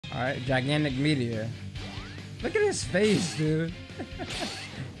Alright, gigantic meteor. Look at his face, dude.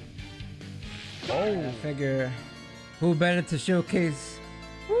 Oh, I figure who better to showcase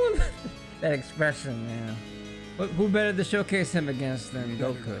that expression, man. Who better to showcase him against than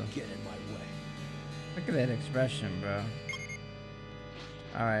Goku? Get in my way. Look at that expression, bro.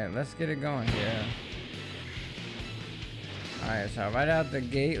 Alright, let's get it going here. Alright, so right out the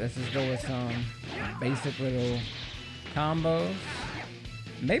gate, let's just go with some basic little combos.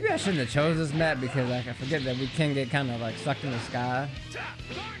 Maybe I shouldn't have chose this map because like, I forget that we can get kind of like stuck in the sky.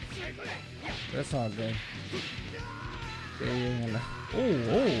 That's all good.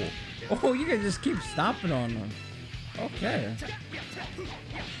 Oh, you can just keep stomping on them. Okay.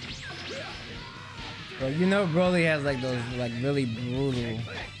 Bro, you know BROLY has like those like really brutal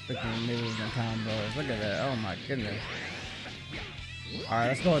freaking moves and combos. Look at that. Oh my goodness. Alright,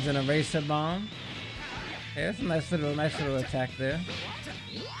 let's go with an eraser bomb. Okay, that's a nice little attack there.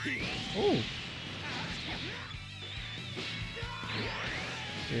 Ooh.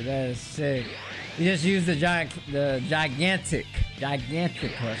 Dude, that is sick. You just used the gigantic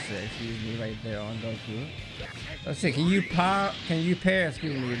cluster, excuse me, right there on Goku. Let's see, can you pair,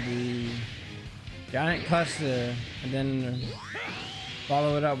 excuse me, the giant cluster and then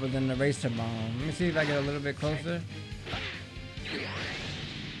follow it up with an eraser bomb. Let me see if I get a little bit closer.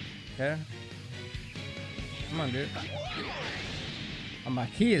 Okay. Come on, dude. Oh, my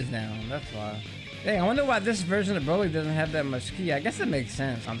key is down, that's why. Dang, I wonder why this version of BROLY doesn't have that much key. I guess it makes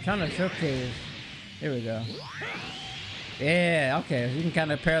sense. I'm trying to showcase. Here we go. Yeah, okay. So you can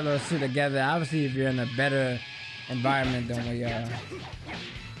kind of pair those two together. Obviously, if you're in a better environment than we are.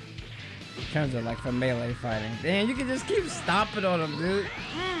 In terms of like for melee fighting. Damn, you can just keep stomping on them, dude.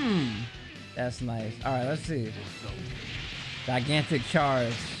 That's nice. Alright, let's see. Gigantic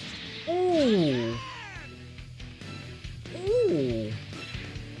charge. Ooh. Ooh.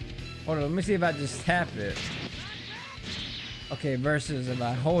 Hold on, let me see if I just tap it. Okay, versus if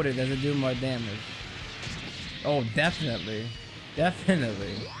I hold it, does it do more damage? Oh, definitely.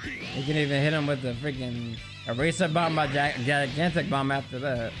 Definitely. You can even hit him with the freaking eraser bomb by gigantic bomb after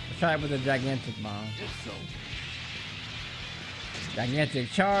that. Let's try it with a gigantic bomb. Gigantic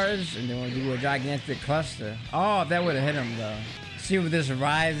charge, and then we'll do a gigantic cluster. Oh, that would have hit him though. See what this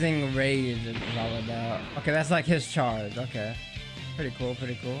rising rage is all about. Okay, that's like his charge. Okay. Pretty cool,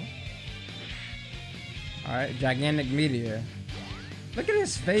 pretty cool. Alright, gigantic meteor. Look at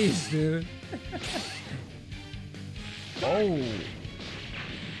his face, dude. Oh.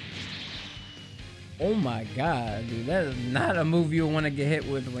 Oh my god, dude. That is not a move you want to get hit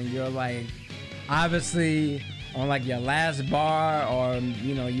with when you're like, obviously on like your last bar, or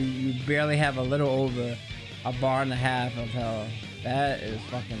you know, you barely have a little over a bar and a half of health. That is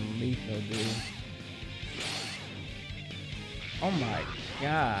fucking lethal, dude. Oh my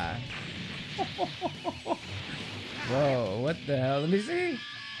god. Bro, what the hell? Let me see.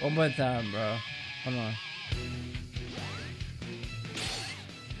 One more time, bro. Come on.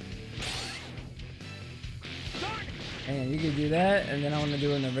 And you can do that, and then I want to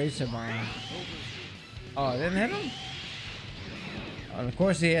do an eraser bomb. Oh, it didn't hit him? Oh, of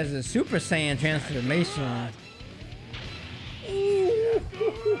course, he has a Super Saiyan transformation.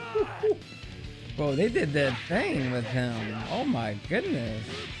 Bro, they did that thing with him. Oh my goodness.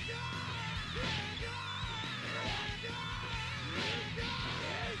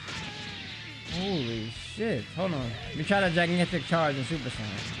 Holy shit. Hold on. Let me try the gigantic charge and Super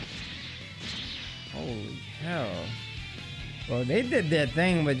Saiyan. Holy hell. Bro, they did their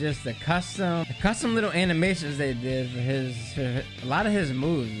thing with just the custom little animations they did for a lot of his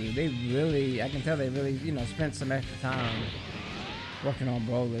moves, dude. They really, I can tell they really, you know, spent some extra time working on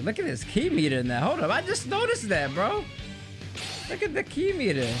BROLY. Look at this key meter in there. Hold up, I just noticed that, bro. Look at the key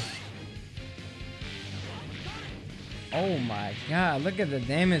meter. Oh my god, look at the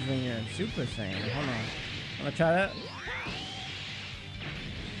damage when you're in Super Saiyan. Hold on. I'm gonna try that.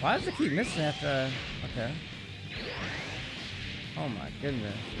 Why does it keep missing after? Okay. Oh my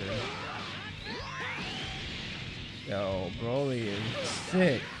goodness, dude. Yo, BROLY is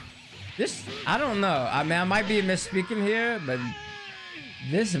sick. This, I don't know. I mean, I might be misspeaking here, but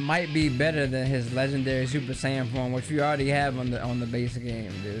this might be better than his legendary Super Saiyan form, which we already have on the base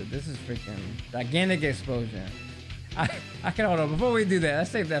game, dude. This is freaking gigantic explosion. I can hold on. Before we do that,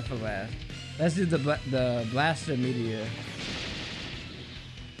 let's save that for last. Let's do the blaster meteor.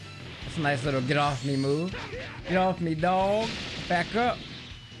 That's a nice little get off me move. Get off me, dog. Back up.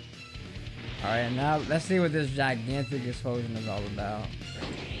 All right, now let's see what this gigantic explosion is all about.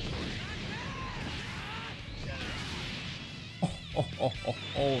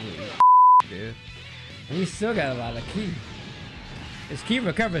 Holy dude. And he still got a lot of key. His ki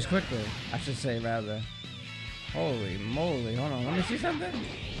recovers quickly, I should say, rather. Holy moly. Hold on, let me see something.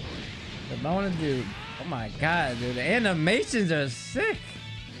 If I want to do... Oh my god, dude. The animations are sick.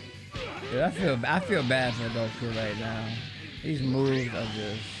 Dude, I feel bad for Goku right now. These moves are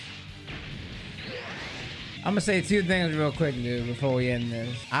just... I'm gonna say 2 things real quick, dude, before we end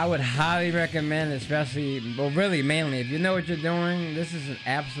this. I would highly recommend, especially, well, really mainly, if you know what you're doing, this is an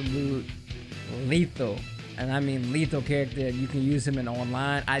absolute lethal, and I mean lethal character. You can use him in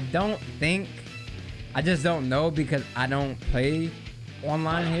online. I just don't know because I don't play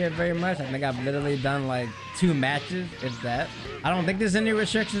online here very much. I think I've literally done like 2 matches, if that. I don't think there's any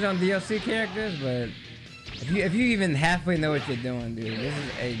restrictions on DLC characters, but if you even halfway know what you're doing, dude, this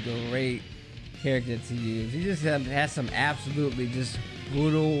is a great character to use. He just has some absolutely just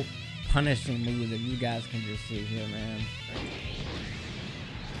brutal, punishing moves that you guys can just see here, man.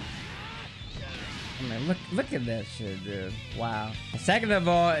 I mean, look at that shit, dude. Wow. Second of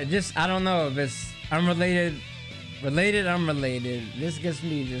all, it just, I don't know if it's unrelated, unrelated. This gets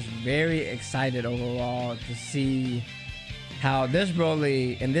me just very excited overall to see how this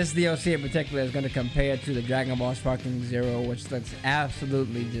Broly and this DLC in particular is going to compare to the Dragon Ball Sparking Zero, which looks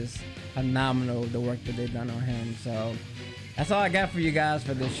absolutely just phenomenal, the work that they've done on him. So that's all I got for you guys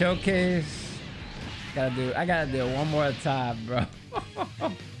for the showcase. I gotta do it one more time, bro.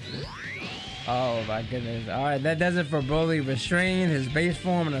 Oh my goodness. All right, that does it for Broly Restrained, his base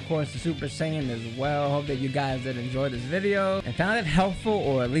form, and of course the Super Saiyan as well. Hope that you guys did enjoy this video and found it helpful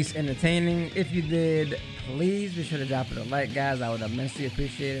or at least entertaining. If you did, please be sure to drop it a like, guys. I would immensely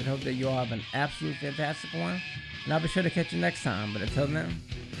appreciate it. Hope that you all have an absolute fantastic one, and I'll be sure to catch you next time. But until then,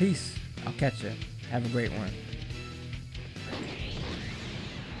 peace. I'll catch you. Have a great one.